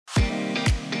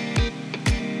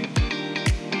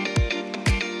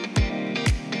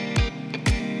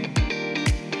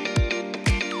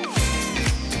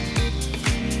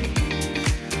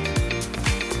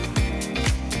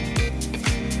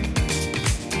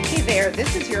Hey there,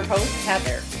 this is your host,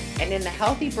 Heather, and in the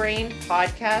Healthy Brain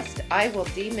podcast, I will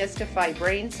demystify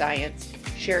brain science,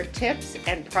 share tips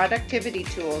and productivity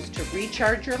tools to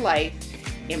recharge your life,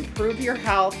 improve your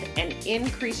health, and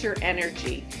increase your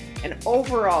energy, and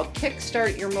overall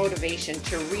kickstart your motivation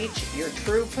to reach your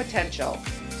true potential.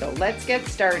 So let's get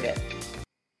started.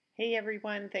 Hey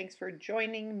everyone, thanks for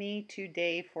joining me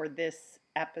today for this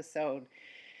episode.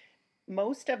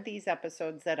 Most of these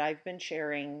episodes that I've been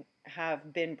sharing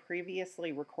have been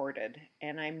previously recorded,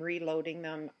 and I'm reloading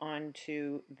them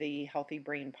onto the Healthy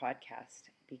Brain podcast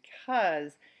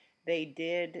because they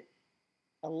did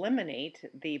eliminate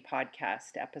the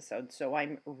podcast episode. So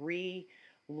I'm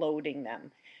reloading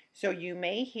them. So you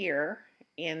may hear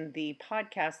in the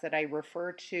podcast that I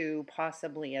refer to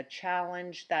possibly a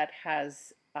challenge that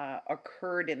has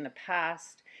occurred in the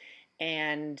past.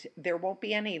 And there won't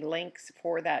be any links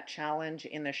for that challenge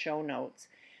in the show notes.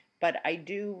 But I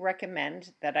do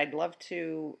recommend that I'd love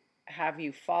to have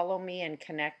you follow me and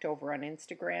connect over on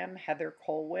Instagram, Heather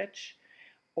Colwich,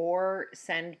 or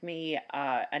send me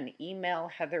an email,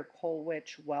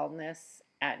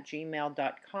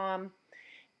 heathercolwichwellness@gmail.com.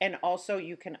 And also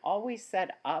you can always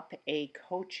set up a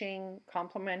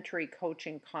complimentary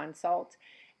coaching consult.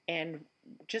 And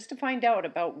just to find out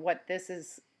about what this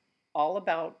is all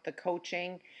about, the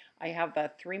coaching, I have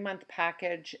a 3-month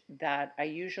package that I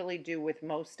usually do with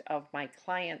most of my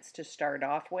clients to start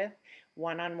off with,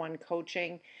 one-on-one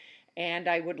coaching. And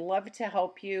I would love to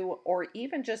help you, or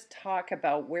even just talk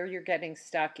about where you're getting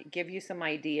stuck, give you some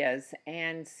ideas,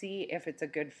 and see if it's a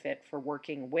good fit for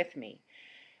working with me.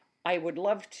 I would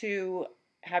love to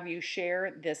have you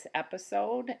share this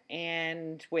episode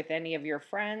and with any of your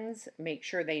friends. Make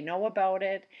sure they know about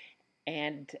it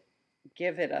and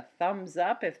give it a thumbs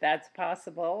up if that's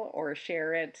possible, or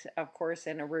share it, of course,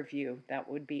 in a review. That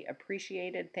would be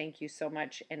appreciated. Thank you so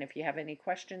much. And if you have any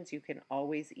questions, you can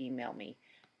always email me.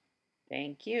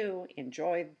 Thank you.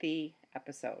 Enjoy the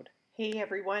episode. Hey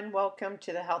everyone, welcome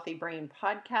to the Healthy Brain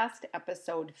Podcast,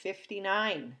 episode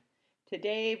 59.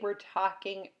 Today we're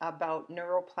talking about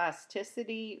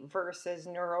neuroplasticity versus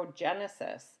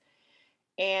neurogenesis.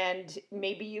 And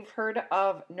maybe you've heard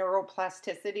of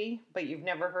neuroplasticity, but you've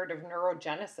never heard of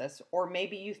neurogenesis, or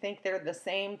maybe you think they're the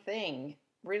same thing.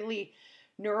 Really,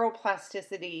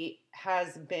 neuroplasticity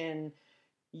has been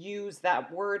used, that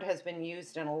word has been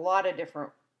used in a lot of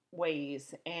different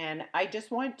ways. And I just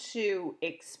want to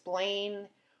explain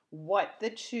what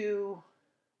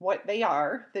they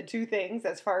are, the two things,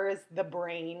 as far as the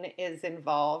brain is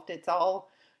involved. It's all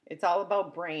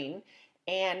about brain,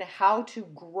 and how to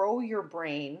grow your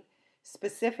brain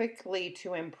specifically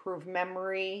to improve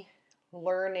memory,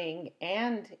 learning,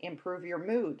 and improve your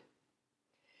mood.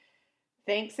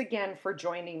 Thanks again for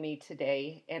joining me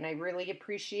today, and I really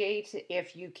appreciate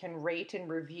if you can rate and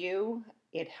review.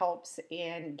 It helps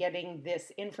in getting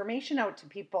this information out to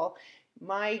people.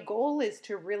 My goal is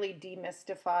to really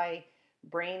demystify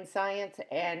brain science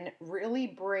and really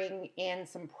bring in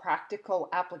some practical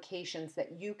applications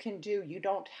that you can do. You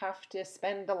don't have to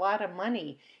spend a lot of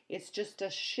money. It's just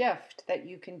a shift that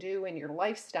you can do in your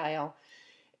lifestyle,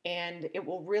 and it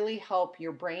will really help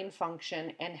your brain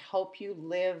function and help you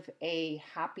live a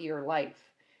happier life.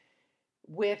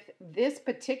 With this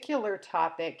particular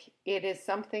topic, it is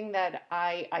something that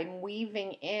I'm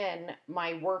weaving in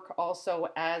my work also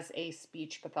as a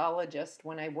speech pathologist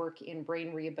when I work in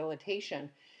brain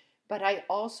rehabilitation. But I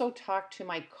also talk to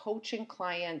my coaching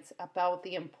clients about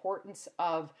the importance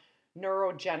of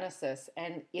neurogenesis,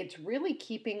 and it's really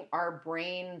keeping our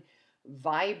brain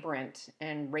vibrant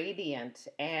and radiant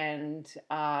and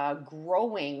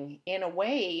growing, in a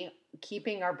way,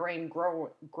 keeping our brain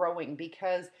growing,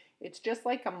 because it's just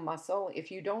like a muscle.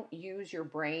 If you don't use your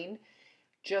brain,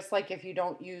 just like if you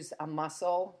don't use a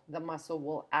muscle, the muscle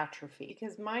will atrophy.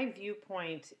 Because my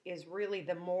viewpoint is really,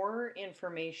 the more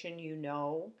information you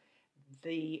know,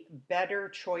 the better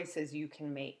choices you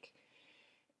can make.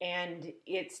 And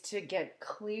it's to get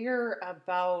clear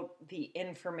about the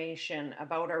information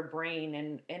about our brain.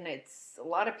 And it's, a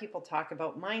lot of people talk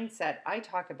about mindset. I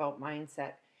talk about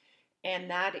mindset. And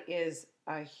that is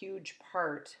a huge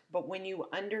part. But when you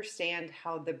understand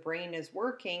how the brain is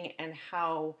working and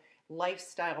how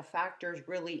lifestyle factors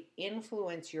really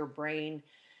influence your brain,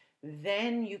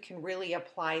 then you can really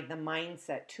apply the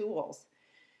mindset tools.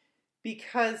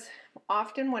 Because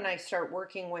often when I start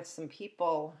working with some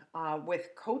people,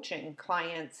 with coaching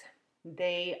clients,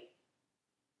 they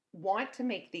want to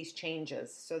make these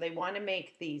changes. So they want to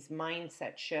make these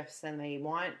mindset shifts and they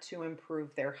want to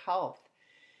improve their health.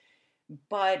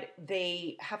 But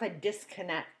they have a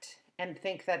disconnect and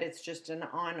think that it's just an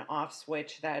on-off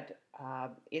switch, that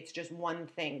it's just one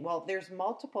thing. Well, there's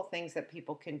multiple things that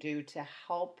people can do to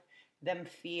help them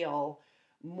feel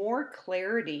more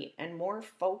clarity and more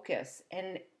focus.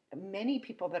 And many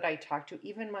people that I talk to,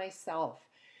 even myself,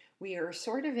 we are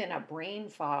sort of in a brain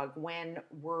fog when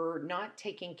we're not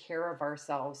taking care of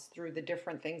ourselves through the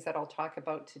different things that I'll talk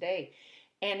about today.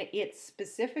 And it's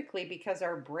specifically because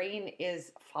our brain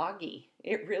is foggy.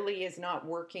 It really is not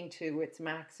working to its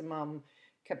maximum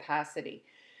capacity.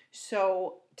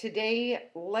 So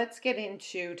today, let's get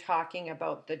into talking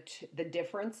about the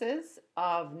differences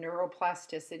of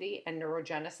neuroplasticity and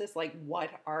neurogenesis. Like,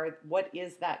 what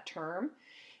is that term?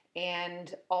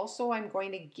 And also, I'm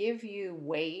going to give you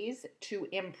ways to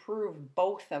improve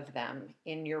both of them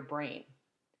in your brain.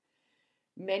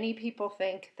 Many people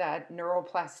think that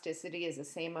neuroplasticity is the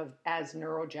same as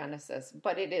neurogenesis,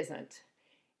 but it isn't.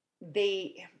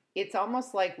 It's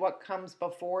almost like what comes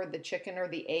before the chicken or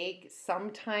the egg.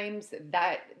 Sometimes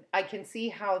that I can see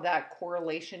how that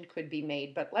correlation could be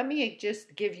made, but let me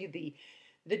just give you the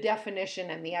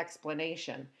definition and the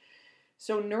explanation.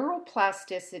 So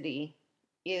neuroplasticity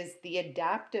is the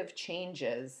adaptive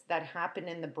changes that happen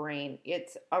in the brain.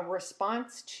 It's a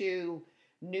response to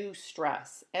new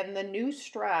stress. And the new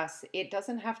stress, it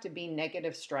doesn't have to be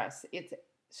negative stress. It's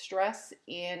stress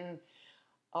in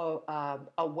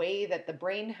a way that the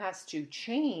brain has to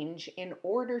change in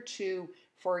order to,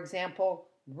 for example,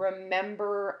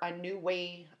 remember a new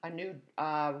way, a new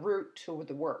route to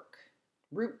the work,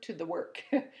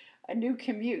 a new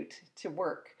commute to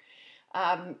work,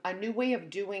 a new way of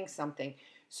doing something.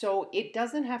 So it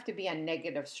doesn't have to be a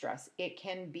negative stress. It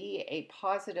can be a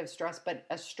positive stress, but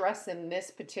a stress in this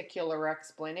particular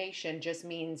explanation just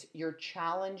means you're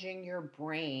challenging your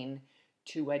brain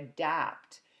to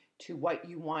adapt to what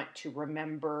you want to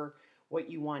remember,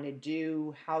 what you want to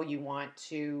do, how you want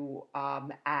to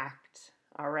act.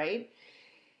 All right.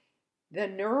 The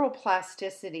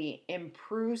neuroplasticity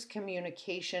improves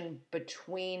communication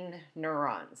between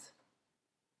neurons.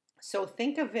 So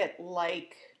think of it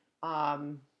like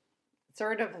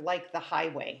sort of like the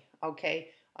highway, okay?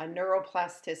 A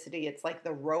neuroplasticity, it's like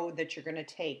the road that you're going to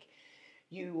take.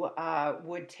 You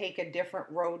would take a different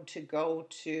road to go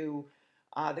to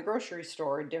the grocery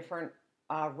store, a different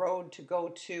road to go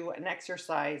to an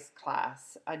exercise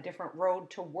class, a different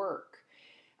road to work.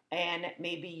 And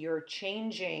maybe you're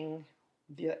changing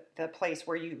the place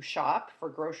where you shop for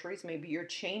groceries. Maybe you're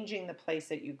changing the place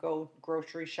that you go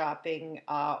grocery shopping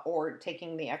or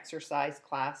taking the exercise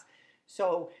class.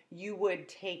 So you would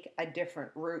take a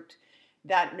different route.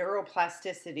 That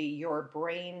neuroplasticity, your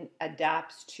brain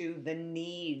adapts to the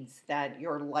needs that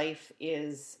your life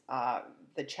is,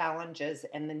 the challenges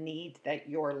and the need that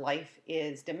your life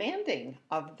is demanding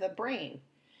of the brain.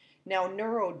 Now,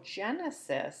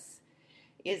 neurogenesis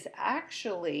is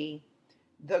actually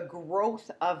the growth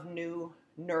of new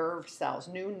nerve cells,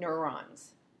 new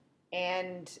neurons.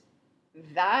 And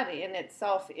that in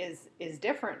itself is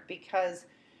different because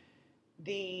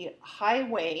the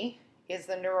highway is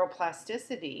the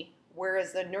neuroplasticity,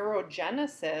 whereas the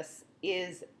neurogenesis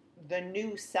is the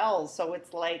new cells. So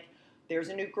it's like there's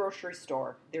a new grocery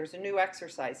store, there's a new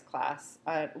exercise class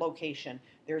location,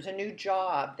 there's a new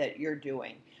job that you're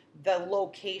doing. The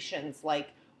locations, like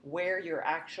where you're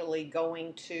actually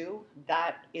going to,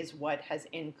 that is what has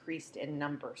increased in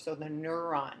number. So the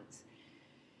neurons.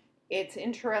 It's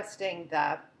interesting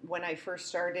that when I first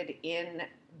started in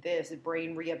this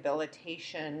brain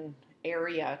rehabilitation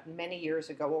area many years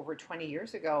ago, over 20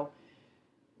 years ago,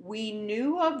 we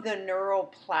knew of the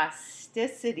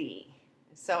neuroplasticity.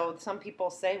 So some people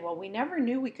say, well, we never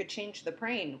knew we could change the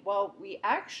brain. Well, we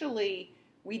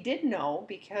did know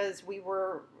because we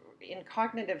were in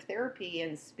cognitive therapy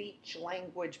and speech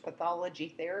language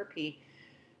pathology therapy.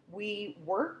 We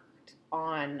worked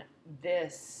on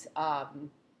this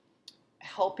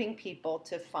helping people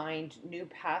to find new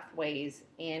pathways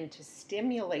and to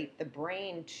stimulate the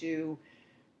brain to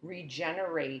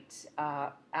regenerate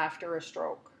after a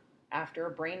stroke, after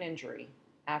a brain injury,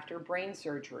 after brain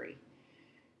surgery.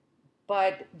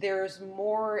 But there's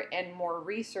more and more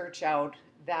research out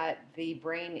that the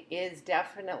brain is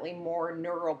definitely more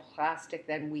neuroplastic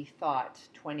than we thought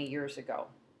 20 years ago.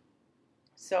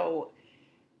 So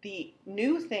the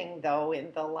new thing, though,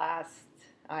 in the last,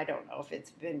 I don't know if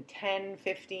it's been 10,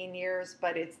 15 years,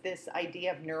 but it's this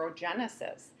idea of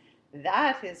neurogenesis.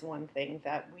 That is one thing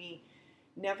that we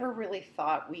never really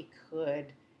thought we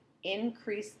could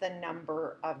increase the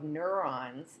number of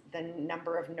neurons, the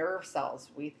number of nerve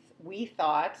cells. We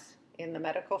thought in the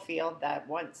medical field that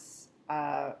once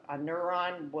a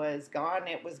neuron was gone,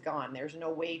 it was gone. There's no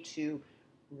way to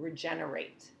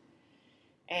regenerate.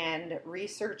 And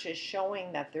research is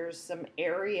showing that there's some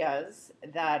areas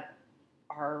that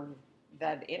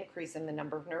increase in the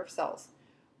number of nerve cells.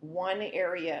 One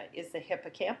area is the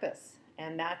hippocampus,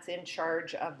 and that's in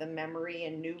charge of the memory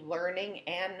and new learning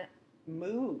and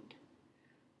mood.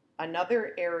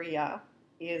 Another area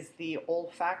is the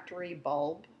olfactory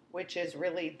bulb, which is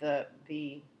really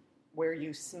the where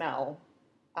you smell.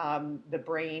 The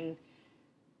brain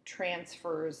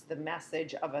transfers the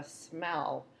message of a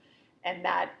smell, and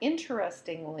that,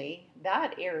 interestingly,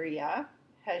 that area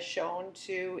has shown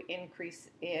to increase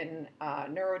in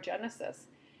neurogenesis.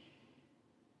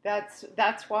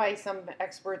 That's why some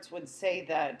experts would say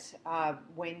that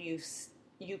when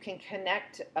you can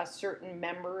connect a certain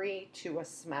memory to a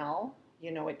smell,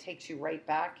 it takes you right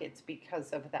back. It's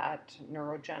because of that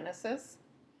neurogenesis.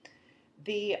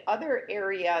 The other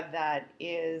area that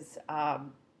is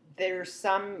there's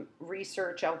some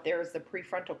research out there is the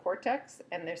prefrontal cortex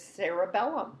and the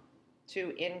cerebellum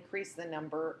to increase the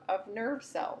number of nerve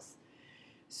cells.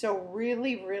 So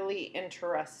really, really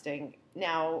interesting.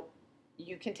 Now,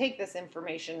 you can take this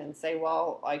information and say,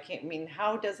 well,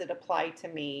 how does it apply to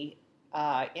me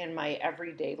in my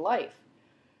everyday life?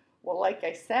 Well, like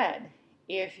I said,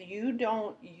 if you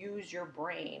don't use your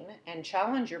brain and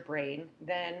challenge your brain,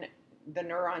 then the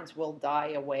neurons will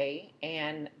die away,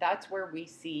 and that's where we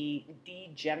see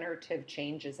degenerative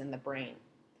changes in the brain.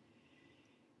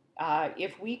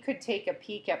 If we could take a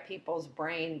peek at people's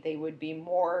brain, they would be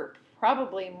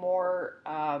probably more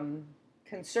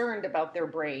concerned about their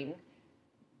brain,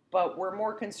 but we're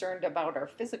more concerned about our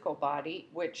physical body,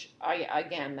 which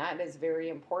again, that is very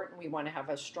important. We want to have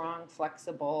a strong,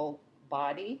 flexible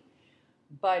body.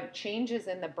 But changes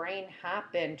in the brain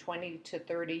happen 20 to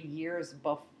 30 years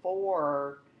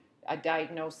before a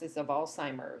diagnosis of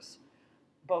Alzheimer's,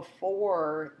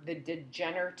 before the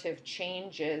degenerative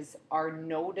changes are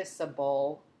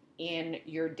noticeable in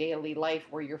your daily life,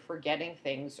 where you're forgetting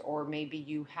things, or maybe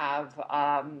you have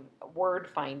word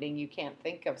finding, you can't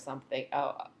think of something,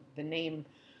 the name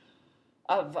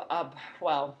of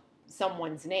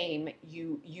someone's name,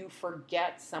 you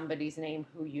forget somebody's name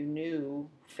who you knew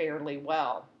fairly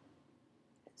well.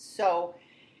 So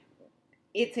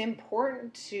it's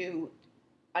important to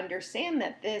understand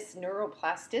that this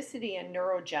neuroplasticity and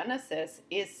neurogenesis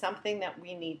is something that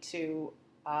we need to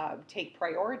take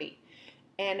priority.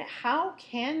 And how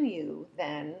can you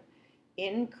then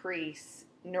increase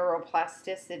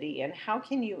neuroplasticity, and how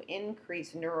can you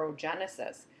increase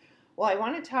neurogenesis? Well, I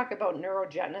want to talk about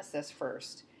neurogenesis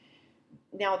first.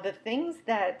 Now, the things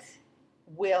that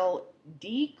will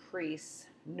decrease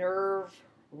nerve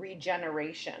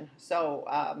regeneration, so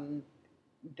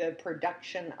the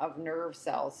production of nerve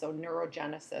cells, so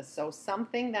neurogenesis, so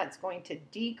something that's going to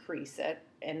decrease it,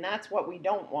 and that's what we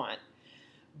don't want.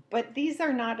 But these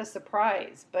are not a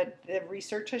surprise, but the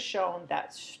research has shown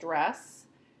that stress,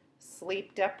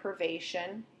 sleep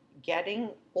deprivation,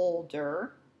 getting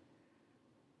older,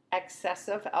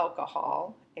 excessive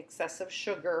alcohol, excessive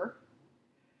sugar,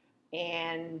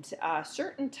 and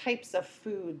certain types of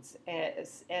foods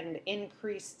and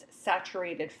increased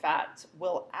saturated fats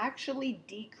will actually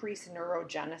decrease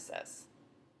neurogenesis.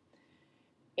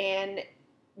 And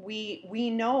we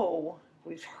know,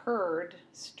 we've heard,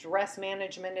 stress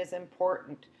management is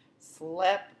important.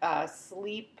 Sleep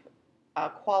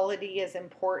quality is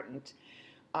important.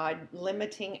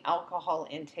 Limiting alcohol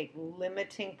intake,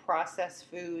 limiting processed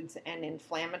foods and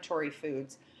inflammatory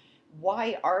foods.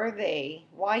 Why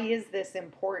is this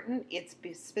important? It's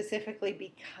specifically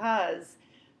because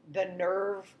the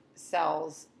nerve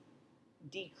cells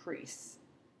decrease.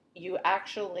 You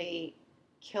actually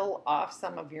kill off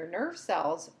some of your nerve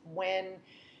cells when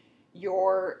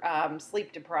you're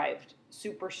sleep deprived,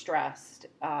 super stressed,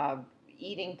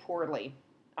 eating poorly.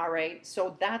 All right,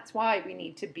 so that's why we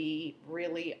need to be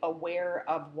really aware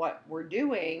of what we're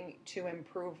doing to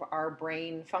improve our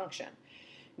brain function.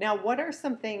 Now, what are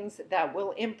some things that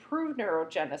will improve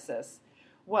neurogenesis?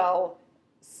 Well,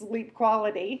 sleep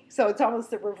quality. So it's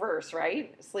almost the reverse,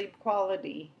 right? Sleep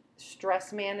quality,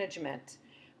 stress management.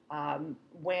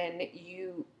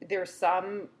 There's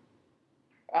some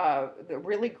the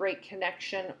really great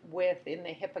connection in the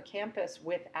hippocampus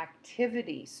with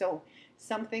activity. So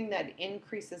something that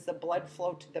increases the blood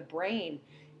flow to the brain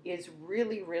is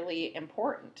really, really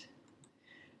important.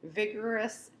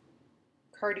 Vigorous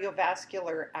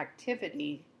cardiovascular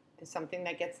activity is something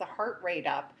that gets the heart rate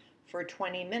up for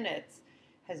 20 minutes,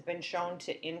 has been shown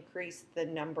to increase the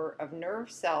number of nerve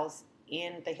cells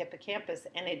in the hippocampus,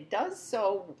 and it does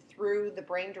so through the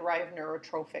brain-derived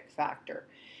neurotrophic factor.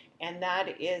 And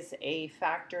that is a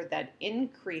factor that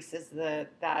increases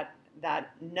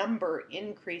that number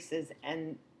increases,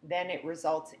 and then it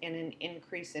results in an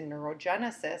increase in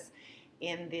neurogenesis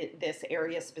in this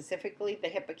area, specifically the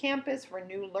hippocampus, for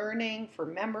new learning, for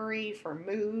memory, for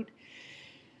mood.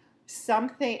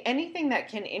 Anything that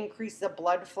can increase the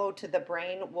blood flow to the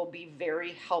brain will be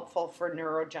very helpful for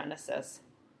neurogenesis.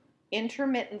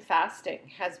 Intermittent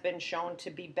fasting has been shown to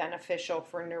be beneficial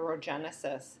for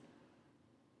neurogenesis.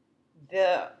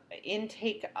 The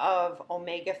intake of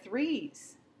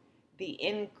omega-3s, the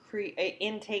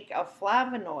intake of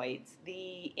flavonoids,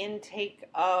 the intake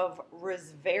of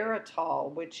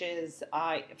resveratrol, which is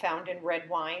found in red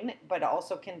wine, but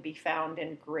also can be found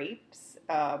in grapes,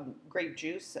 grape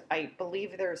juice. I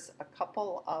believe there's a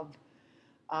couple of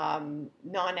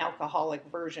non-alcoholic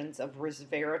versions of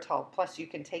resveratrol. Plus, you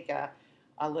can take a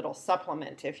little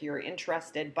supplement if you're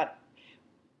interested. But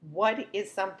what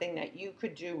is something that you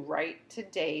could do right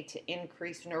today to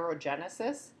increase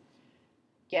neurogenesis?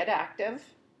 Get active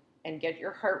and get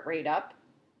your heart rate up.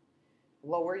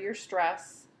 Lower your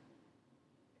stress.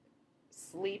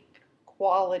 Sleep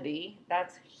quality.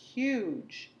 That's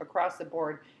huge across the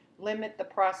board. Limit the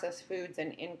processed foods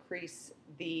and increase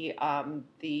the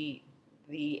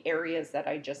areas that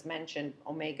I just mentioned,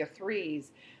 omega-3s,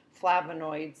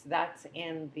 flavonoids. That's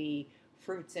in the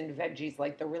fruits and veggies,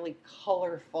 like the really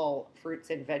colorful fruits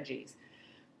and veggies.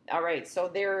 All right, so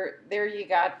there you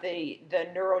got the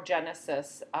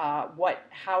neurogenesis,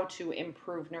 how to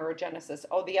improve neurogenesis.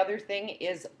 Oh, the other thing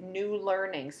is new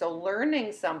learning. So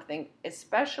learning something,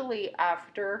 especially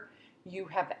after you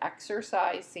have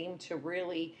exercised, seem to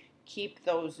really keep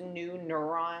those new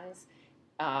neurons,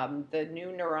 the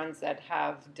new neurons that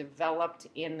have developed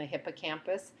in the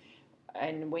hippocampus.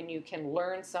 And when you can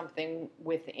learn something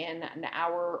within an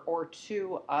hour or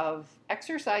two of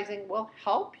exercising, will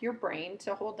help your brain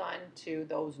to hold on to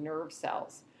those nerve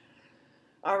cells.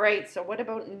 All right, so what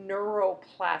about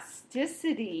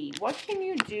neuroplasticity? What can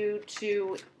you do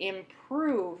to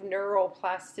improve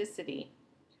neuroplasticity?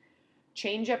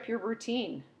 Change up your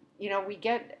routine.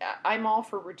 I'm all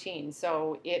for routine,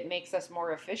 so it makes us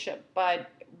more efficient, but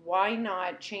why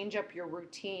not change up your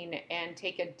routine and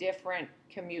take a different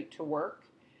commute to work,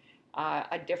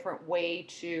 a different way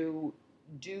to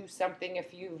do something?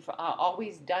 If you've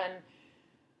always done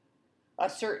a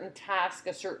certain task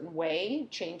a certain way,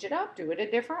 change it up, do it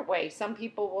a different way. Some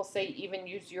people will say even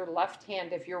use your left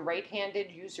hand. If you're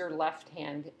right-handed, use your left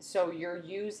hand. So you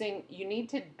need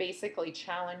to basically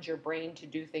challenge your brain to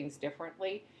do things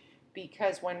differently,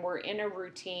 because when we're in a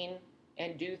routine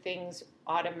and do things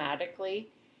automatically,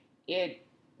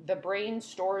 the brain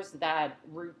stores that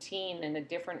routine in a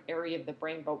different area of the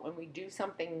brain. But when we do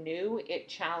something new, it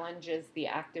challenges the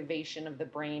activation of the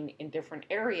brain in different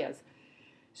areas.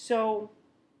 So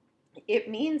it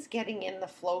means getting in the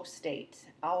flow state.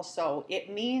 Also, it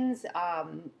means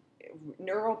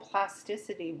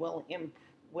neuroplasticity will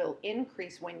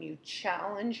increase when you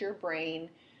challenge your brain,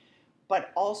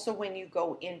 but also when you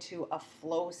go into a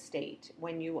flow state,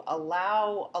 when you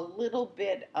allow a little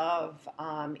bit of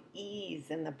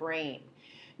ease in the brain.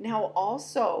 Now,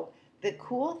 also, the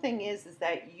cool thing is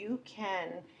that you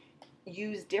can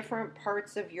use different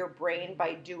parts of your brain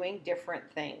by doing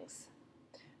different things.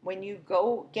 When you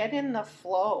go get in the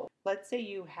flow, let's say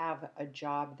you have a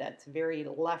job that's very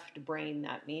left brain.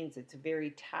 That means it's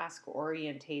very task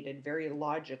orientated, very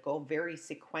logical, very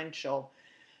sequential.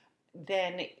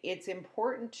 Then it's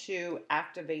important to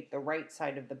activate the right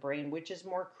side of the brain, which is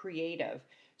more creative.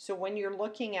 So when you're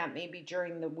looking at maybe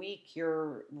during the week,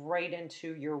 you're right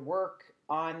into your work,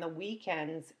 on the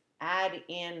weekends, add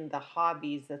in the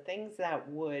hobbies, the things that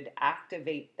would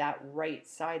activate that right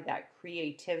side, that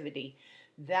creativity.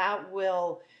 That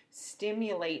will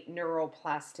stimulate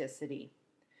neuroplasticity.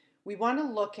 We want to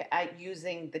look at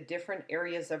using the different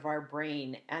areas of our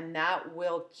brain, and that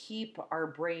will keep our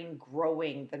brain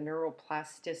growing, the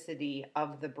neuroplasticity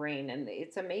of the brain. And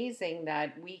it's amazing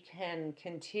that we can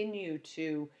continue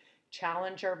to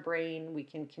challenge our brain, we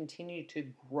can continue to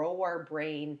grow our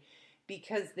brain,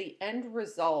 because the end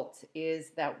result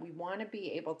is that we want to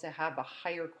be able to have a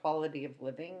higher quality of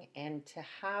living and to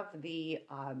have the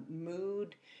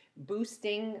mood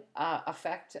boosting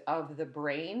effect of the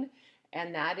brain.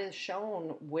 And that is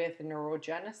shown with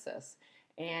neurogenesis.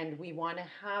 And we want to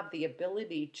have the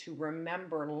ability to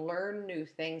remember, learn new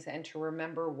things, and to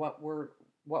remember what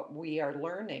we are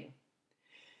learning.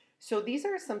 So these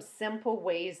are some simple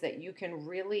ways that you can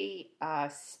really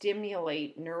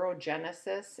stimulate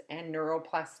neurogenesis and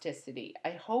neuroplasticity.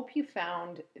 I hope you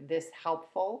found this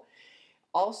helpful.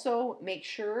 Also, make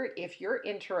sure, if you're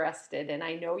interested, and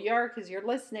I know you are because you're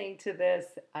listening to this,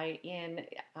 in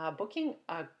booking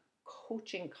a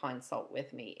coaching consult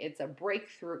with me. It's a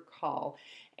breakthrough call,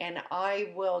 and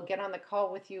I will get on the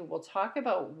call with you. We'll talk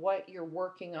about what you're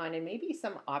working on and maybe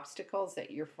some obstacles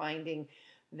that you're finding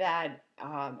that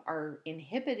are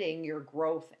inhibiting your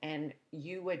growth and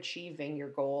you achieving your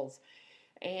goals.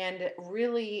 And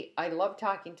really, I love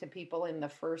talking to people in the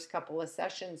first couple of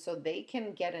sessions so they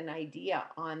can get an idea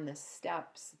on the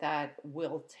steps that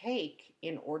will take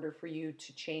in order for you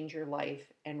to change your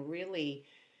life and really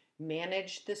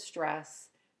manage the stress,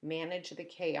 manage the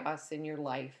chaos in your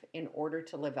life in order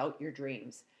to live out your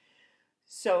dreams.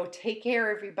 So take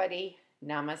care, everybody.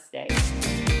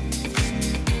 Namaste.